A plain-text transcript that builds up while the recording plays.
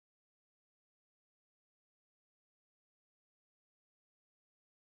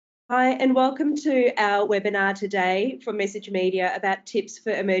Hi, and welcome to our webinar today from Message Media about tips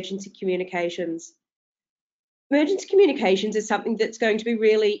for emergency communications. Emergency communications is something that's going to be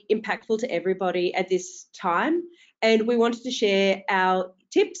really impactful to everybody at this time, and we wanted to share our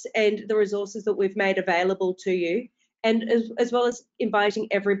tips and the resources that we've made available to you, and as well as inviting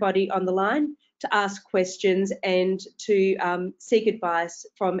everybody on the line to ask questions and to seek advice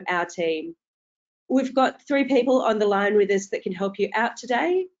from our team. We've got 3 people on the line with us that can help you out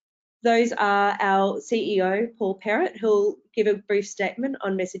today. Those are our CEO, Paul Perrott, who'll give a brief statement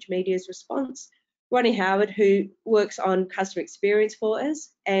on Message Media's response, Ronnie Howard, who works on customer experience for us,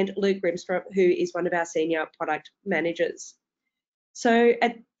 and Luke Grimstrom, who is one of our senior product managers. So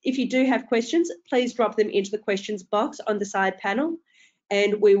if you do have questions, please drop them into the questions box on the side panel,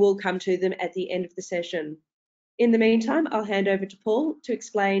 and we will come to them at the end of the session. In the meantime, I'll hand over to Paul to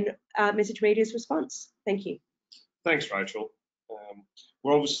explain Message Media's response. Thank you. Thanks, Rachel.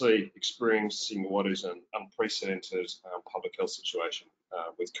 We're obviously experiencing what is an unprecedented public health situation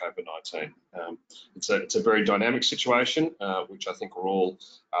with COVID-19. It's a very dynamic situation, which I think we're all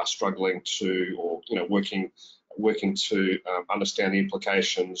struggling to, or working to understand the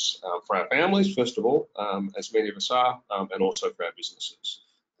implications for our families, first of all, as many of us are, and also for our businesses.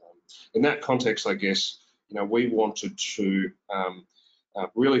 In that context, I guess, we wanted to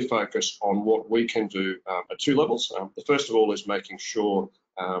really focus on what we can do at 2 levels. The first of all is making sure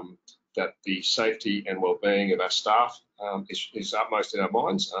that the safety and well-being of our staff is utmost in our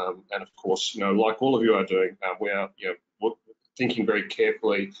minds. And of course, like all of you are doing, we are thinking very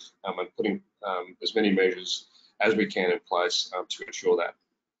carefully and putting as many measures as we can in place to ensure that.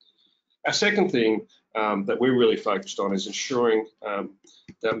 Our second thing that we're really focused on is ensuring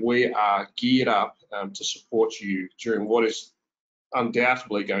that we are geared up to support you during what is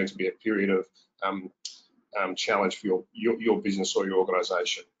undoubtedly going to be a period of challenge for your business or your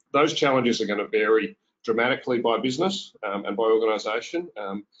organisation. Those challenges are going to vary dramatically by business and by organisation.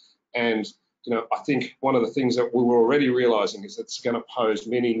 And I think one of the things that we were already realising is that it's going to pose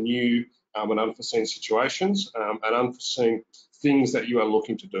many new and unforeseen situations and unforeseen things that you are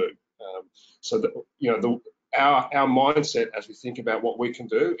looking to do. So that our mindset as we think about what we can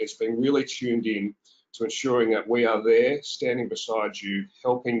do is being really tuned in to ensuring that we are there, standing beside you,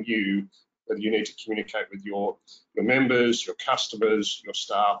 helping you, whether you need to communicate with your members, your customers, your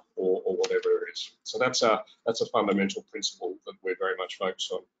staff, or whatever it is. So that's a fundamental principle that we're very much focused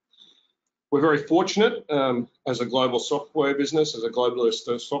on. We're very fortunate as a global software business, as a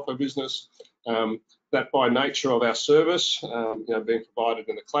globalist software business, that by nature of our service, being provided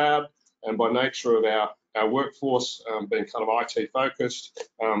in the cloud, and by nature of our workforce being kind of IT focused,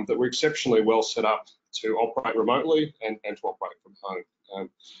 that we're exceptionally well set up to operate remotely and to operate from home.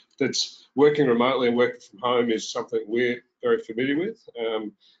 That's working remotely and working from home is something we're very familiar with,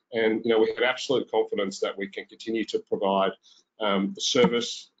 and we have absolute confidence that we can continue to provide the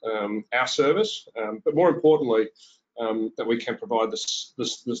service, our service, but more importantly, that we can provide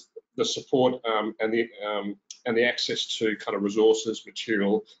the support and the access to kind of resources,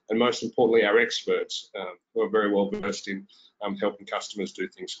 material, and most importantly, our experts who are very well versed in helping customers do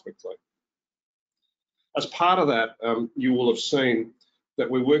things quickly. As part of that, you will have seen that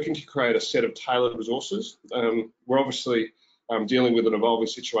we're working to create a set of tailored resources. We're obviously dealing with an evolving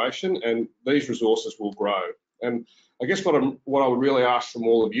situation, and these resources will grow. And I guess what I would really ask from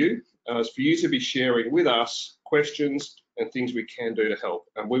all of you is for you to be sharing with us questions and things we can do to help.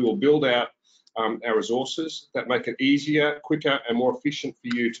 And we will build out our resources that make it easier, quicker, and more efficient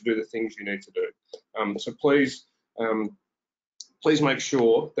for you to do the things you need to do. So please make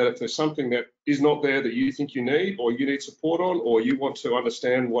sure that if there's something that is not there that you think you need, or you need support on, or you want to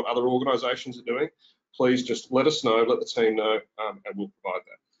understand what other organisations are doing, please just let us know, let the team know, and we'll provide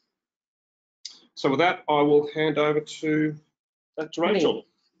that. So with that, I will hand over to Rachel.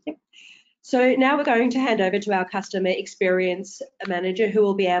 Yep. So now we're going to hand over to our customer experience manager, who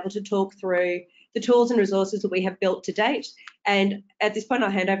will be able to talk through the tools and resources that we have built to date. And at this point, I'll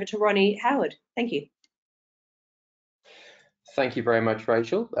hand over to Ronnie Howard. Thank you. Thank you very much,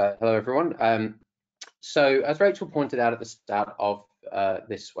 Rachel. Hello, everyone. So as Rachel pointed out at the start of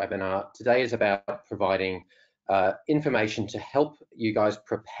this webinar, today is about providing information to help you guys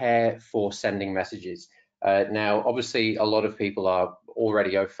prepare for sending messages. Now, obviously, a lot of people are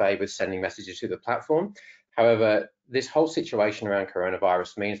already au fait with sending messages to the platform. However, this whole situation around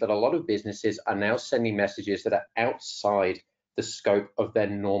coronavirus means that a lot of businesses are now sending messages that are outside the scope of their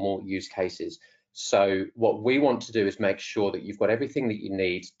normal use cases. So what we want to do is make sure that you've got everything that you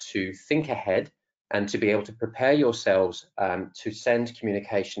need to think ahead and to be able to prepare yourselves to send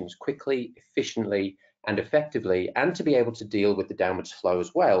communications quickly, efficiently, and effectively, and to be able to deal with the downwards flow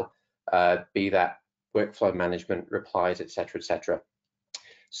as well be that workflow management, replies, etc., etc.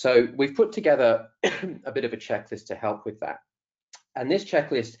 So we've put together a bit of a checklist to help with that. And this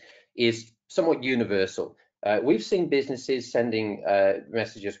checklist is somewhat universal. We've seen businesses sending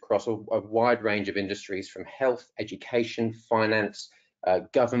messages across a wide range of industries, from health, education, finance,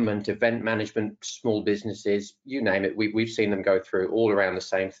 government, event management, small businesses, you name it. We've seen them go through all around the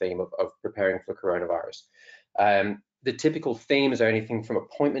same theme of preparing for coronavirus. The typical themes are anything from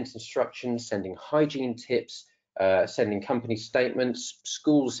appointment instructions, sending hygiene tips, sending company statements,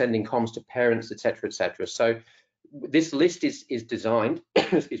 schools sending comms to parents, etc., etc. So this list is designed,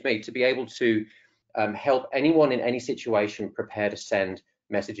 excuse me, to be able to help anyone in any situation prepare to send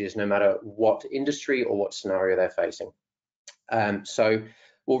messages, no matter what industry or what scenario they're facing. So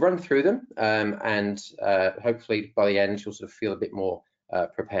we'll run through them, and hopefully by the end you'll sort of feel a bit more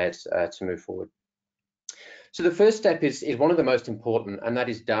prepared to move forward. So the first step is one of the most important, and that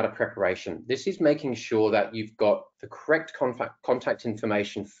is data preparation. This is making sure that you've got the correct contact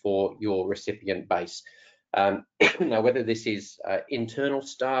information for your recipient base. Now, whether this is internal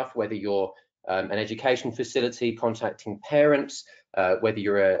staff, whether you're an education facility contacting parents, whether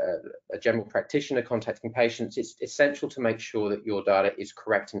you're a general practitioner contacting patients, it's essential to make sure that your data is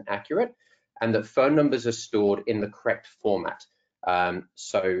correct and accurate, and that phone numbers are stored in the correct format.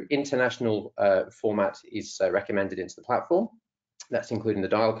 So international format is recommended into the platform. That's including the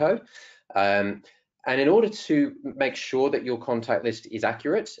dial code. And in order to make sure that your contact list is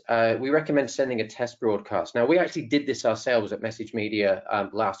accurate, we recommend sending a test broadcast. Now, we actually did this ourselves at Message Media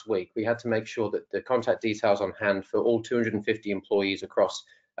last week. We had to make sure that the contact details on hand for all 250 employees across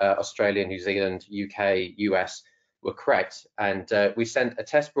Australia, New Zealand, UK, US were correct. And we sent a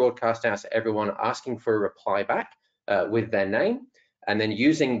test broadcast out to everyone asking for a reply back with their name. And then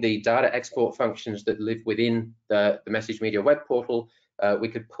using the data export functions that live within the Message Media web portal, we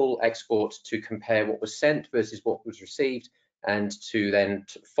could pull exports to compare what was sent versus what was received, and to then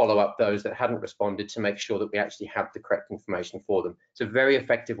follow up those that hadn't responded to make sure that we actually had the correct information for them. It's a very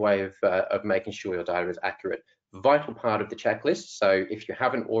effective way of making sure your data is accurate. Vital part of the checklist. So if you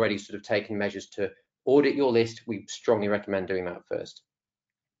haven't already sort of taken measures to audit your list, we strongly recommend doing that first.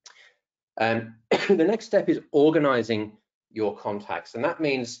 The next step is organizing your contacts, and that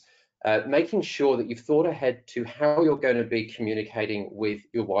means making sure that you've thought ahead to how you're going to be communicating with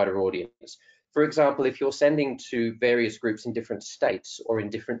your wider audience. For example, if you're sending to various groups in different states or in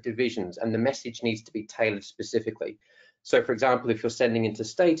different divisions, and the message needs to be tailored specifically. So, for example, if you're sending into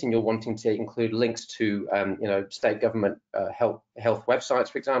state and you're wanting to include links to, state government health websites,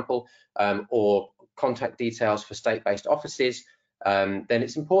 for example, or contact details for state-based offices, then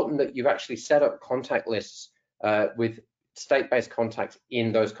it's important that you've actually set up contact lists with state-based contacts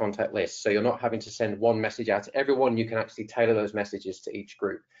in those contact lists. So you're not having to send one message out to everyone. You can actually tailor those messages to each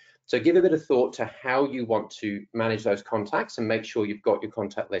group. So give a bit of thought to how you want to manage those contacts, and make sure you've got your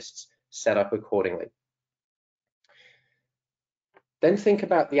contact lists set up accordingly. Then think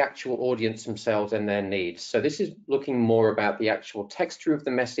about the actual audience themselves and their needs. So this is looking more about the actual texture of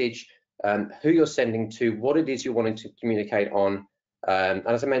the message, who you're sending to, what it is you're wanting to communicate on. And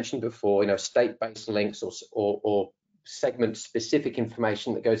as I mentioned before, state-based links or segment-specific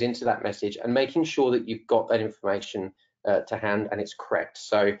information that goes into that message, and making sure that you've got that information to hand and it's correct.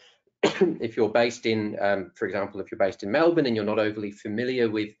 So if you're based in, for example, if you're based in Melbourne and you're not overly familiar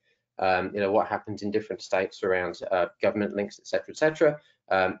with what happens in different states around government links, etc.,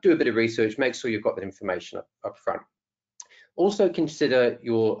 do a bit of research, make sure you've got that information up front. Also consider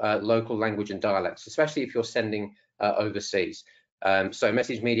your local language and dialects, especially if you're sending overseas. So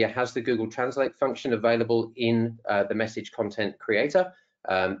Message Media has the Google Translate function available in the message content creator.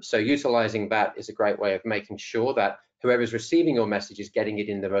 So utilizing that is a great way of making sure that whoever's receiving your message is getting it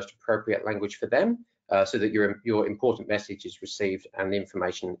in the most appropriate language for them, so that your important message is received and the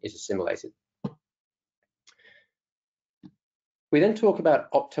information is assimilated. We then talk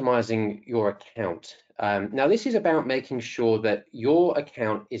about optimizing your account. Now, this is about making sure that your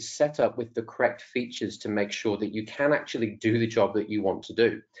account is set up with the correct features to make sure that you can actually do the job that you want to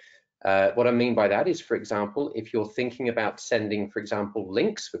do. What I mean by that is, for example, if you're thinking about sending, for example,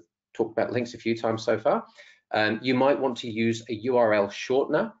 links, we've talked about links a few times so far, you might want to use a URL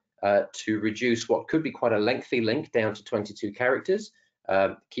shortener to reduce what could be quite a lengthy link down to 22 characters,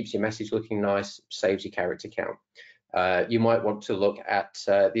 keeps your message looking nice, saves your character count. You might want to look at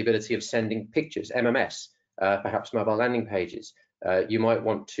the ability of sending pictures, MMS, perhaps mobile landing pages. You might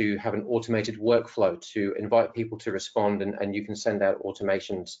want to have an automated workflow to invite people to respond, and you can send out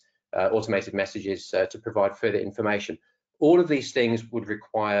automated messages to provide further information. All of these things would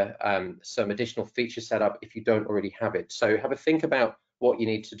require some additional feature setup if you don't already have it. So have a think about what you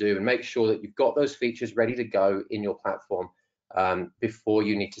need to do, and make sure that you've got those features ready to go in your platform before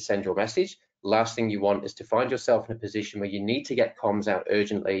you need to send your message. Last thing you want is to find yourself in a position where you need to get comms out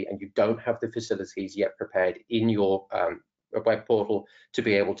urgently and you don't have the facilities yet prepared in your web portal to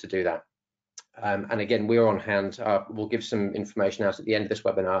be able to do that. And again, we're on hand. We'll give some information out at the end of this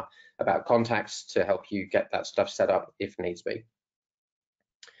webinar about contacts to help you get that stuff set up if needs be.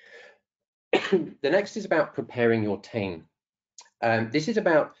 The next is about preparing your team. This is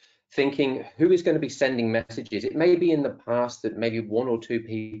about thinking who is going to be sending messages. It may be in the past that maybe 1 or 2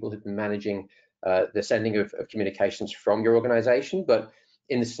 people have been managing the sending of communications from your organization, but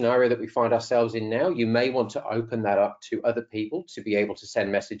in the scenario that we find ourselves in now, you may want to open that up to other people to be able to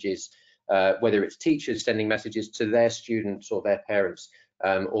send messages, whether it's teachers sending messages to their students or their parents,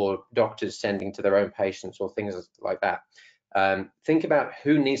 or doctors sending to their own patients or things like that. Think about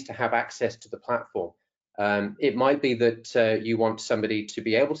who needs to have access to the platform. It might be that you want somebody to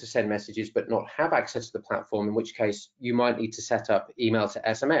be able to send messages but not have access to the platform, in which case you might need to set up email to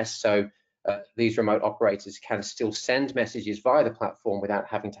SMS so these remote operators can still send messages via the platform without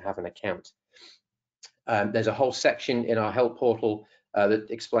having to have an account. There's a whole section in our help portal that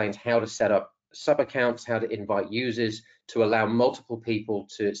explains how to set up sub-accounts, how to invite users to allow multiple people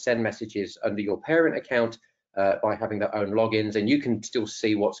to send messages under your parent account by having their own logins, and you can still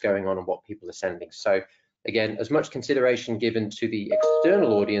see what's going on and what people are sending. So again, as much consideration given to the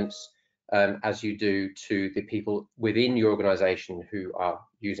external audience as you do to the people within your organization who are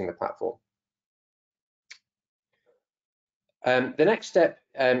using the platform. The next step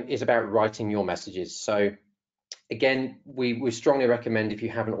is about writing your messages. So again, we strongly recommend, if you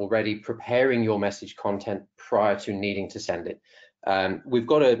haven't already, preparing your message content prior to needing to send it. We've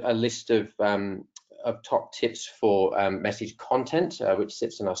got a list of top tips for message content, which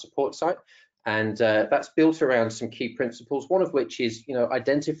sits on our support site. And that's built around some key principles, one of which is,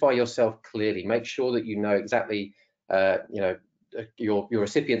 identify yourself clearly. Make sure that you know exactly, your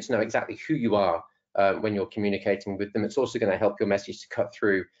recipients know exactly who you are when you're communicating with them. It's also going to help your message to cut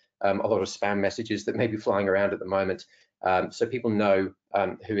through a lot of spam messages that may be flying around at the moment, so people know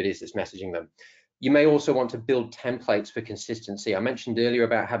who it is that's messaging them. You may also want to build templates for consistency. I mentioned earlier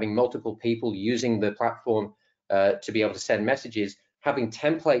about having multiple people using the platform to be able to send messages. Having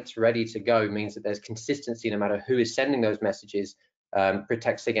templates ready to go means that there's consistency no matter who is sending those messages,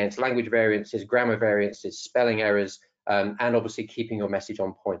 protects against language variances, grammar variances, spelling errors, and obviously keeping your message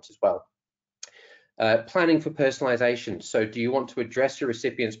on point as well. Planning for personalization. So do you want to address your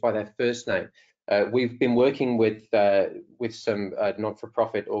recipients by their first name? We've been working with some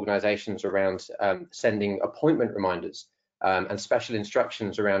non-for-profit organizations around sending appointment reminders and special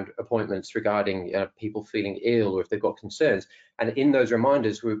instructions around appointments regarding people feeling ill or if they've got concerns. And in those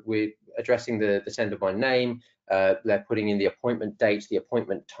reminders, we're addressing the sender by name. They're putting in the appointment date, the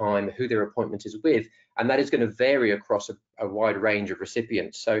appointment time, who their appointment is with, and that is going to vary across a wide range of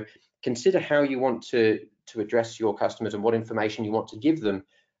recipients. So consider how you want to address your customers and what information you want to give them,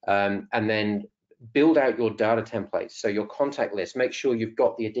 and then build out your data templates. So your contact list, make sure you've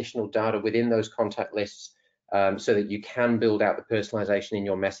got the additional data within those contact lists so that you can build out the personalization in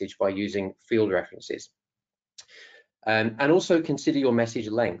your message by using field references. And also consider your message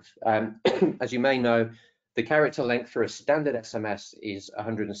length. As you may know, the character length for a standard SMS is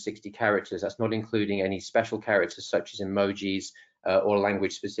 160 characters. That's not including any special characters such as emojis or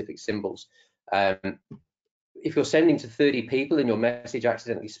language-specific symbols. If you're sending to 30 people and your message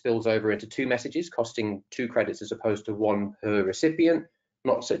accidentally spills over into 2 messages, costing 2 credits as opposed to 1 per recipient,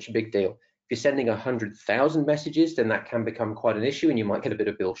 not such a big deal. If you're sending 100,000 messages, then that can become quite an issue and you might get a bit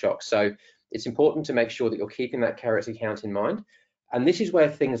of bill shock. So it's important to make sure that you're keeping that character count in mind. And this is where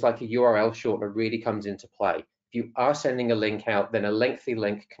things like a URL shortener really comes into play. If you are sending a link out, then a lengthy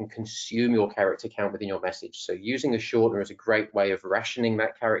link can consume your character count within your message. So using a shortener is a great way of rationing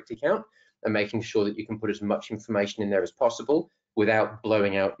that character count and making sure that you can put as much information in there as possible without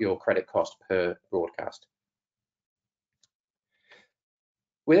blowing out your credit cost per broadcast.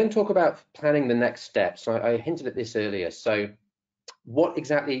 We then talk about planning the next steps. I hinted at this earlier. So what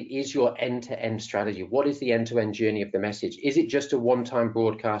exactly is your end-to-end strategy? What is the end-to-end journey of the message? Is it just a one-time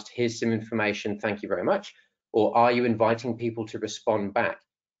broadcast? Here's some information, thank you very much. Or are you inviting people to respond back?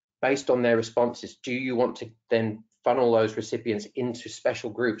 Based on their responses, do you want to then funnel those recipients into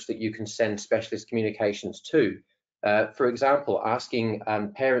special groups that you can send specialist communications to? For example, asking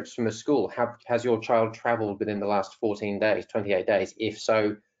parents from a school, has your child traveled within the last 14 days, 28 days? If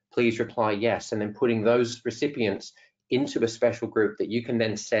so, please reply yes, and then putting those recipients into a special group that you can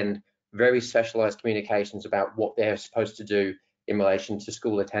then send very specialized communications about what they're supposed to do in relation to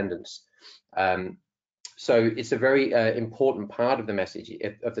school attendance. So it's a very important part of the message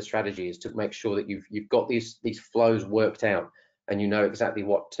of the strategy is to make sure that you've got these flows worked out and you know exactly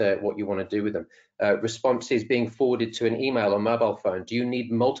what you want to do with them. Responses being forwarded to an email or mobile phone. Do you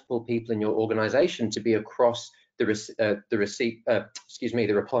need multiple people in your organization to be across the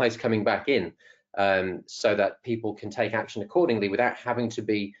replies coming back in, so that people can take action accordingly without having to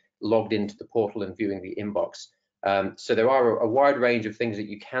be logged into the portal and viewing the inbox? So there are a wide range of things that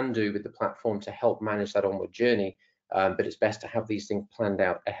you can do with the platform to help manage that onward journey, but it's best to have these things planned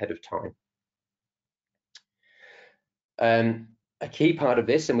out ahead of time. A key part of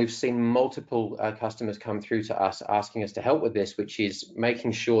this, and we've seen multiple customers come through to us asking us to help with this, which is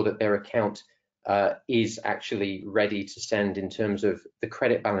making sure that their account is actually ready to send in terms of the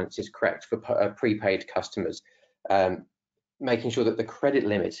credit balance is correct for prepaid customers. Making sure that the credit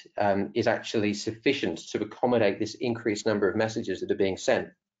limit is actually sufficient to accommodate this increased number of messages that are being sent.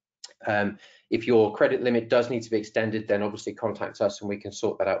 If your credit limit does need to be extended, then obviously contact us and we can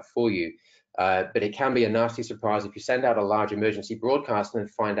sort that out for you. But it can be a nasty surprise if you send out a large emergency broadcast and then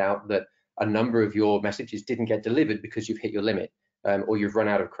find out that a number of your messages didn't get delivered because you've hit your limit, or you've run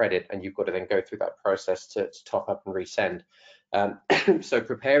out of credit and you've got to then go through that process to top up and resend. So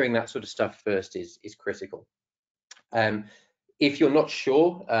preparing that sort of stuff first is critical. If you're not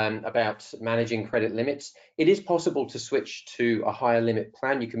sure about managing credit limits, it is possible to switch to a higher limit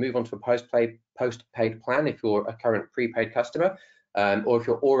plan. You can move on to a postpaid plan if you're a current prepaid customer, or if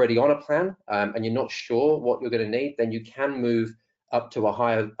you're already on a plan and you're not sure what you're going to need, then you can move up to a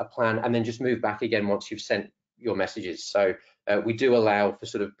higher plan and then just move back again once you've sent your messages. So we do allow for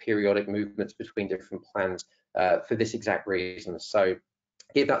sort of periodic movements between different plans for this exact reason. So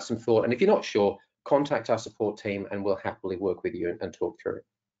give that some thought, and if you're not sure, contact our support team and we'll happily work with you and talk through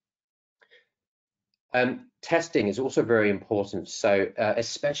it. Testing is also very important. So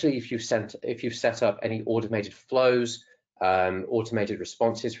especially if you've set up any automated flows, automated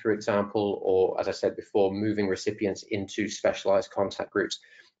responses, for example, or as I said before, moving recipients into specialized contact groups.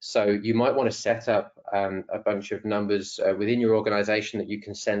 So you might want to set up a bunch of numbers within your organization that you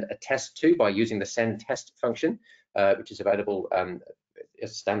can send a test to by using the send test function, which is available a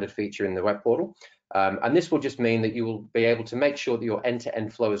standard feature in the web portal. And this will just mean that you will be able to make sure that your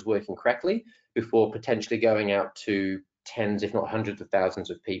end-to-end flow is working correctly before potentially going out to tens, if not hundreds of thousands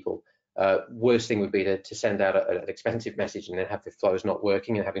of people. Worst thing would be to send out an expensive message and then have the flows not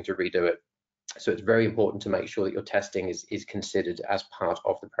working and having to redo it. So it's very important to make sure that your testing is considered as part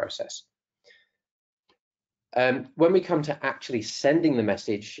of the process. When we come to actually sending the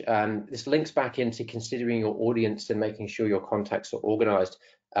message, this links back into considering your audience and making sure your contacts are organized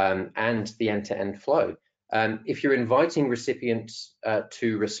and the end-to-end flow. If you're inviting recipients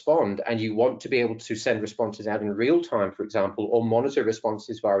to respond and you want to be able to send responses out in real time, for example, or monitor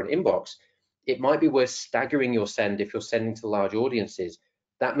responses via an inbox, it might be worth staggering your send if you're sending to large audiences.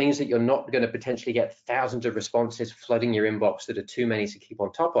 That means that you're not going to potentially get thousands of responses flooding your inbox that are too many to keep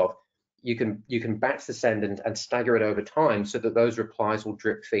on top of. You can batch the send and stagger it over time so that those replies will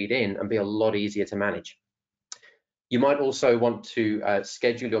drip feed in and be a lot easier to manage. You might also want to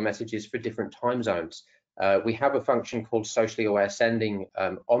schedule your messages for different time zones. We have a function called socially aware sending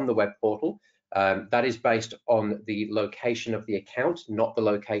on the web portal. That is based on the location of the account, not the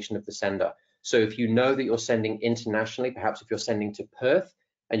location of the sender. So if you know that you're sending internationally, perhaps if you're sending to Perth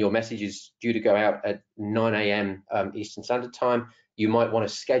and your message is due to go out at 9 a.m. Eastern Standard Time, you might want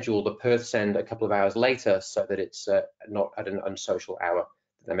to schedule the Perth send a couple of hours later so that it's not at an unsocial hour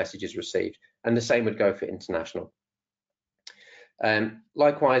that the message is received. And the same would go for international.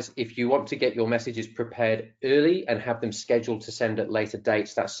 Likewise, if you want to get your messages prepared early and have them scheduled to send at later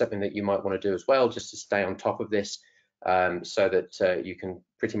dates, that's something that you might want to do as well, just to stay on top of this so that you can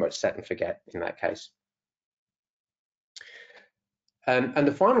pretty much set and forget in that case. And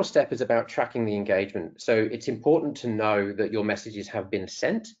the final step is about tracking the engagement. So it's important to know that your messages have been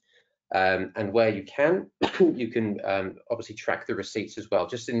sent, and where you can obviously track the receipts as well.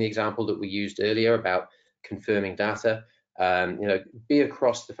 Just in the example that we used earlier about confirming data, be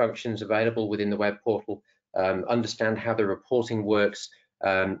across the functions available within the web portal, understand how the reporting works,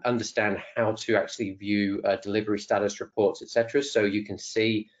 understand how to actually view delivery status reports, etc. So you can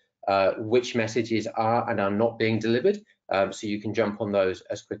see which messages are and are not being delivered, so you can jump on those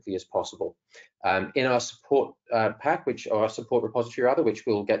as quickly as possible. In our support pack, or our support repository rather, which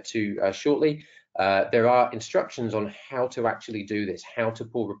we'll get to shortly, there are instructions on how to actually do this, how to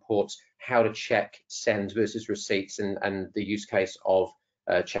pull reports, how to check sends versus receipts, and the use case of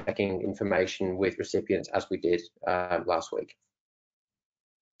checking information with recipients as we did last week.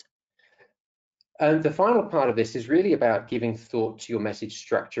 And the final part of this is really about giving thought to your message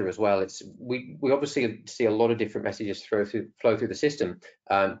structure as well. We obviously see a lot of different messages flow through the system,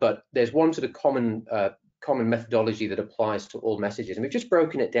 but there's one sort of common methodology that applies to all messages, and we've just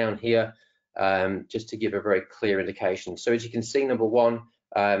broken it down here just to give a very clear indication. So as you can see, number one,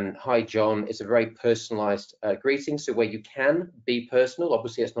 hi John, is a very personalized greeting. So where you can be personal,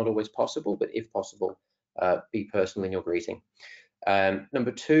 obviously it's not always possible, but if possible, be personal in your greeting.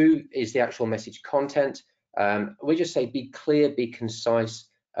 Number two is the actual message content. We just say be clear, be concise,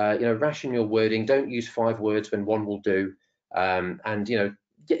 ration your wording. Don't use 5 words when one will do. And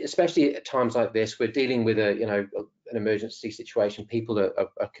especially at times like this, we're dealing with an emergency situation. People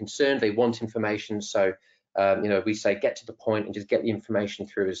are concerned, they want information. So we say get to the point and just get the information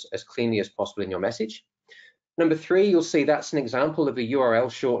through as cleanly as possible in your message. Number 3, you'll see that's an example of a URL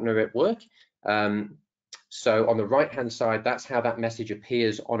shortener at work. So on the right-hand side, that's how that message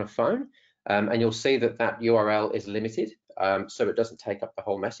appears on a phone. And you'll see that that URL is limited, so it doesn't take up the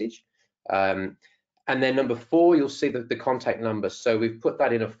whole message. And then number 4, you'll see that the contact number. So we've put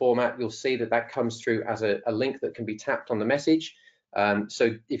that in a format. You'll see that that comes through as a link that can be tapped on the message.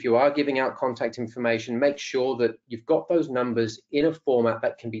 So if you are giving out contact information, make sure that you've got those numbers in a format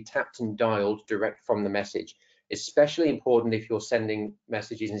that can be tapped and dialed direct from the message. Especially important if you're sending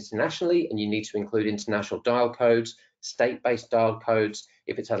messages internationally and you need to include international dial codes, state-based dial codes.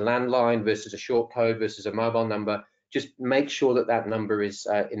 If it's a landline versus a short code versus a mobile number, just make sure that that number is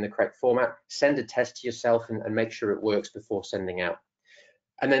in the correct format. Send a test to yourself and make sure it works before sending out.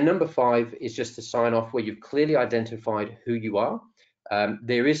 And then number 5 is just to sign off where you've clearly identified who you are.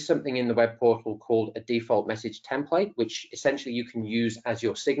 There is something in the web portal called a default message template, which essentially you can use as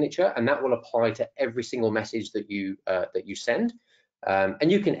your signature, and that will apply to every single message that you send.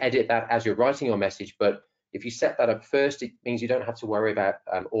 And you can edit that as you're writing your message, but if you set that up first, it means you don't have to worry about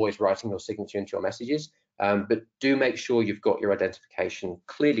always writing your signature into your messages. But do make sure you've got your identification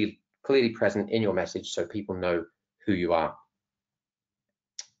clearly present in your message so people know who you are.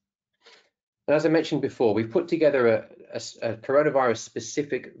 And as I mentioned before, we've put together a coronavirus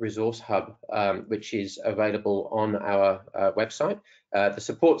specific resource hub, which is available on our website. The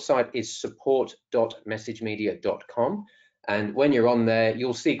support site is support.messagemedia.com. And when you're on there,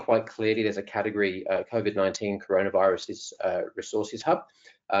 you'll see quite clearly there's a category, COVID-19 coronavirus resources hub.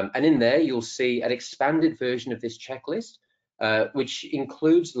 And in there, you'll see an expanded version of this checklist, which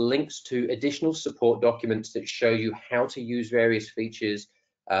includes links to additional support documents that show you how to use various features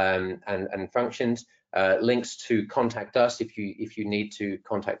and functions, links to contact us if you need to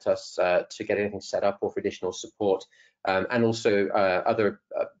contact us to get anything set up or for additional support, and also other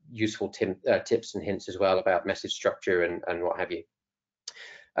useful tips and hints as well about message structure and what have you.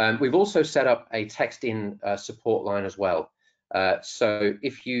 We've also set up a text-in support line as well. So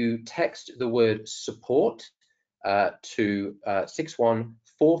if you text the word support to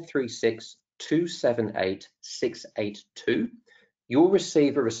 61436 278 682, you'll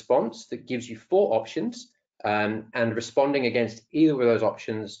receive a response that gives you 4 options, and responding against either of those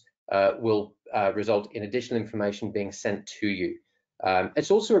options will result in additional information being sent to you. It's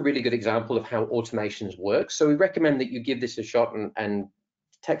also a really good example of how automations work. So we recommend that you give this a shot and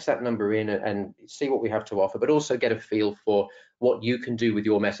text that number in and see what we have to offer, but also get a feel for what you can do with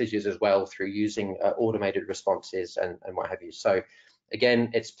your messages as well through using automated responses and what have you. So again,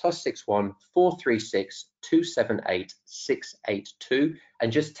 it's +61 436 278 682,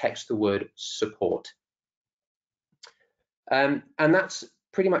 and just text the word support. And that's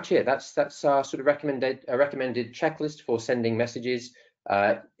pretty much it. That's our sort of recommended checklist for sending messages.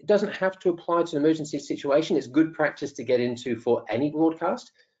 It doesn't have to apply to an emergency situation. It's good practice to get into for any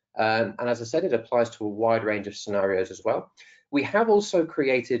broadcast. And as I said, it applies to a wide range of scenarios as well. We have also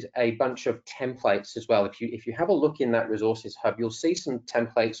created a bunch of templates as well. If you have a look in that resources hub, you'll see some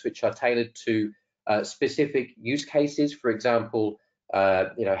templates which are tailored to specific use cases. For example,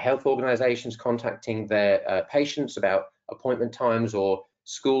 health organizations contacting their patients about appointment times, or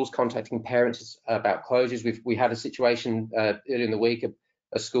schools contacting parents about closures. We had a situation earlier in the week,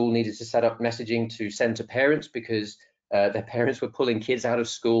 a school needed to set up messaging to send to parents because their parents were pulling kids out of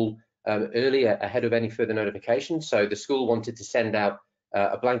school early ahead of any further notification. So the school wanted to send out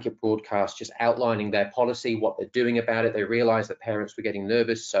a blanket broadcast just outlining their policy, what they're doing about it. They realized that parents were getting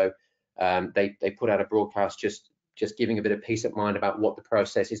nervous, so they put out a broadcast just giving a bit of peace of mind about what the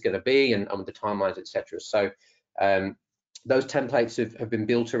process is going to be and the timelines, etc. So those templates have been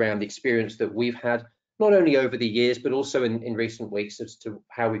built around the experience that we've had, not only over the years, but also in recent weeks as to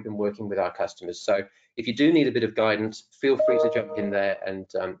how we've been working with our customers. So if you do need a bit of guidance, feel free to jump in there and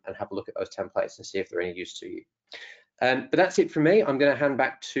have a look at those templates and see if they're any use to you. But that's it from me. I'm going to hand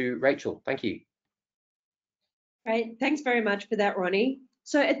back to Rachel. Thank you. Great, thanks very much for that, Ronnie.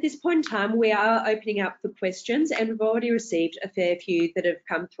 So at this point in time, we are opening up for questions, and we've already received a fair few that have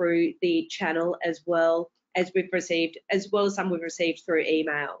come through the channel as well as some we've received through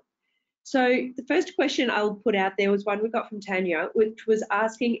email. So the first question I'll put out there was one we got from Tanya, which was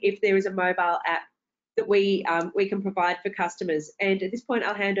asking if there is a mobile app that we can provide for customers. And at this point,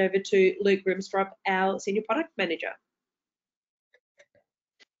 I'll hand over to Luke Grimstrop, our Senior Product Manager.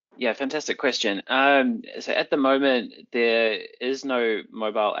 Yeah, fantastic question. So at the moment, there is no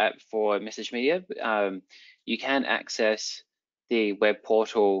mobile app for Message Media. You can access the web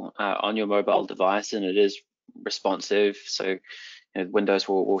portal on your mobile device, and it is responsive. So Windows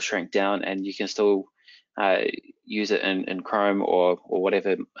will shrink down, and you can still use it in Chrome or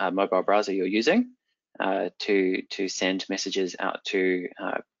whatever mobile browser you're using to send messages out to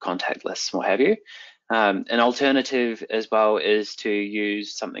contact lists, what have you. An alternative as well is to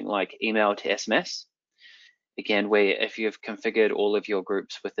use something like email to SMS. Again, where if you've configured all of your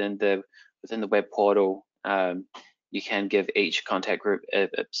groups within the web portal, you can give each contact group a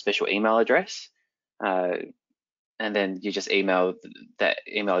special email address, and then you just email that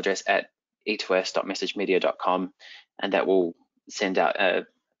email address at e2s.messagemedia.com, and that will send out a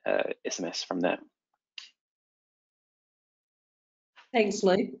SMS from there. Thanks,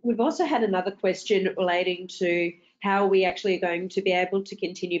 Luke. We've also had another question relating to how we actually are going to be able to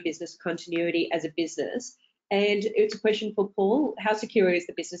continue business continuity as a business. And it's a question for Paul. How secure is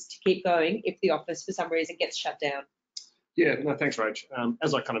the business to keep going if the office for some reason gets shut down? Yeah, no, thanks, Rach.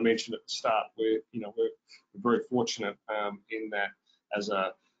 As I kind of mentioned at the start, we're very fortunate in that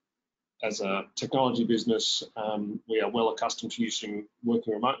as a technology business, we are well accustomed to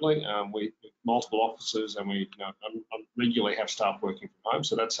working remotely. We have multiple offices, and we regularly have staff working from home.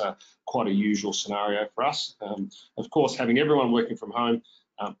 So that's quite a usual scenario for us. Of course, having everyone working from home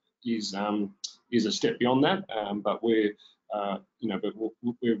is a step beyond that. But we're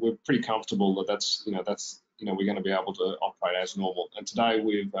pretty comfortable that that's we're going to be able to operate as normal. And today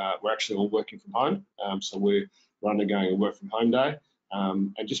we're actually all working from home. So we're undergoing a work from home day.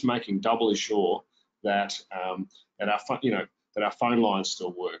 And just making doubly sure that that our phone lines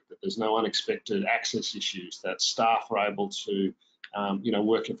still work, that there's no unexpected access issues, that staff are able to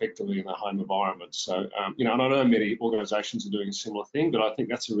work effectively in their home environment. So and I know many organisations are doing a similar thing, but I think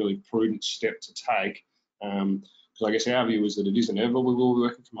that's a really prudent step to take, because I guess our view is that it is inevitable we will be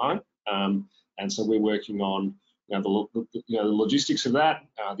working from home, and so we're working on the logistics of that,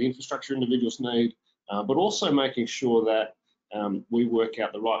 the infrastructure individuals need, but also making sure that we work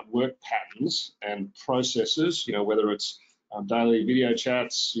out the right work patterns and processes, whether it's daily video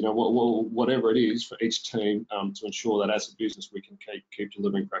chats, whatever it is for each team, to ensure that as a business we can keep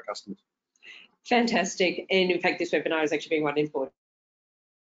delivering for our customers. Fantastic. And in fact, this webinar is actually being run in for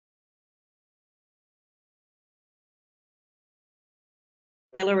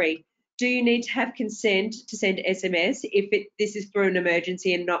Hillary. Do you need to have consent to send SMS if this is through an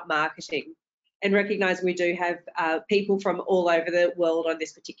emergency and not marketing? And recognising we do have people from all over the world on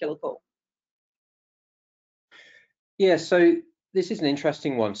this particular call. Yeah, so this is an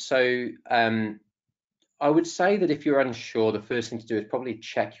interesting one. So I would say that if you're unsure, the first thing to do is probably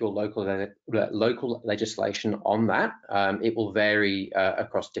check your local legislation on that. It will vary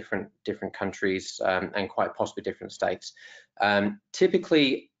across different countries and quite possibly different states.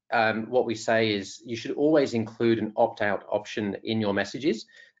 Typically, what we say is you should always include an opt-out option in your messages.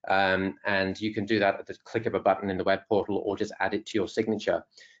 And you can do that at the click of a button in the web portal, or just add it to your signature.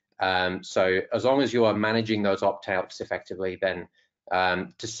 So as long as you are managing those opt-outs effectively, then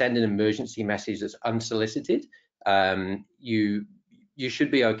to send an emergency message that's unsolicited, you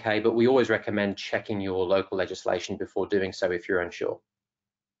should be okay, but we always recommend checking your local legislation before doing so if you're unsure.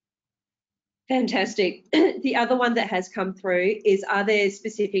 Fantastic. The other one that has come through is, are there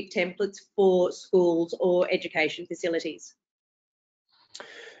specific templates for schools or education facilities?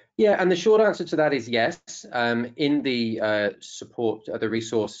 Yeah, and the short answer to that is yes. In the support, the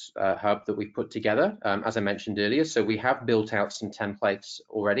resource hub that we've put together, as I mentioned earlier, so we have built out some templates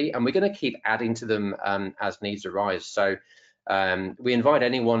already, and we're going to keep adding to them as needs arise. So we invite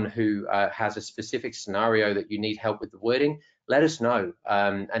anyone who has a specific scenario that you need help with the wording, let us know.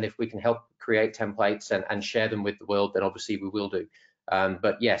 And if we can help create templates and share them with the world, then obviously we will do.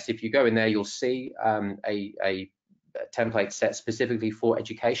 But yes, if you go in there, you'll see a template set specifically for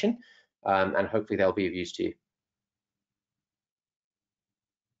education, and hopefully they'll be of use to you.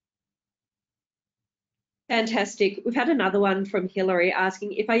 Fantastic. We've had another one from Hillary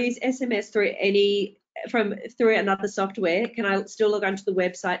asking, if I use SMS through another software, can I still log onto the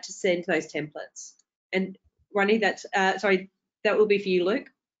website to send those templates? And Ronnie, that will be for you, Luke.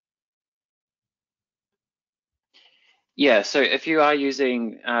 Yeah, so if you are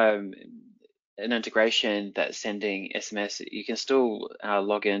using an integration that's sending SMS, you can still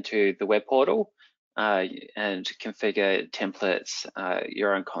log into the web portal and configure templates,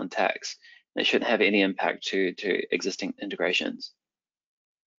 your own contacts. It shouldn't have any impact to existing integrations.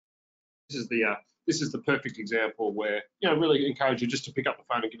 This is the perfect example where, really encourage you just to pick up the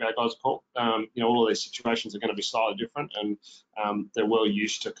phone and give our guys a call. All of these situations are going to be slightly different, and they're well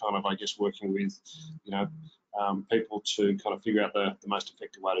used to kind of, I guess, working with, people to kind of figure out the most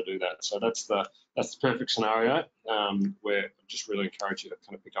effective way to do that. So that's the perfect scenario where I just really encourage you to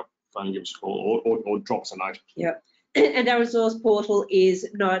kind of pick up the phone and give us a call, or drop us a note. Yep. And our resource portal is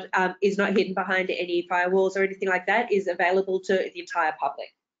not hidden behind any firewalls or anything like that. Is available to the entire public.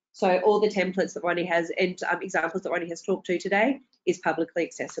 So all the templates that Ronnie has and examples that Ronnie has talked to today is publicly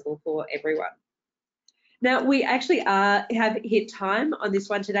accessible for everyone. Now, we actually have hit time on this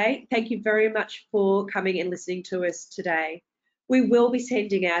one today. Thank you very much for coming and listening to us today. We will be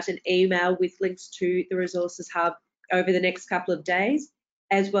sending out an email with links to the Resources Hub over the next couple of days,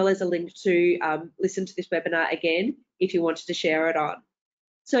 as well as a link to listen to this webinar again if you wanted to share it on.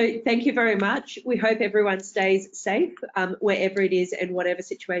 So thank you very much. We hope everyone stays safe wherever it is and whatever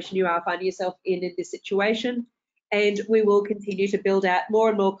situation you are finding yourself in this situation. And we will continue to build out more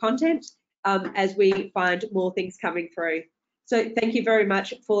and more content as we find more things coming through. So thank you very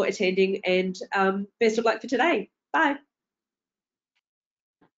much for attending, and best of luck for today. Bye.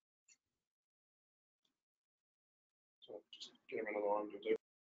 So just get everyone on the line to do.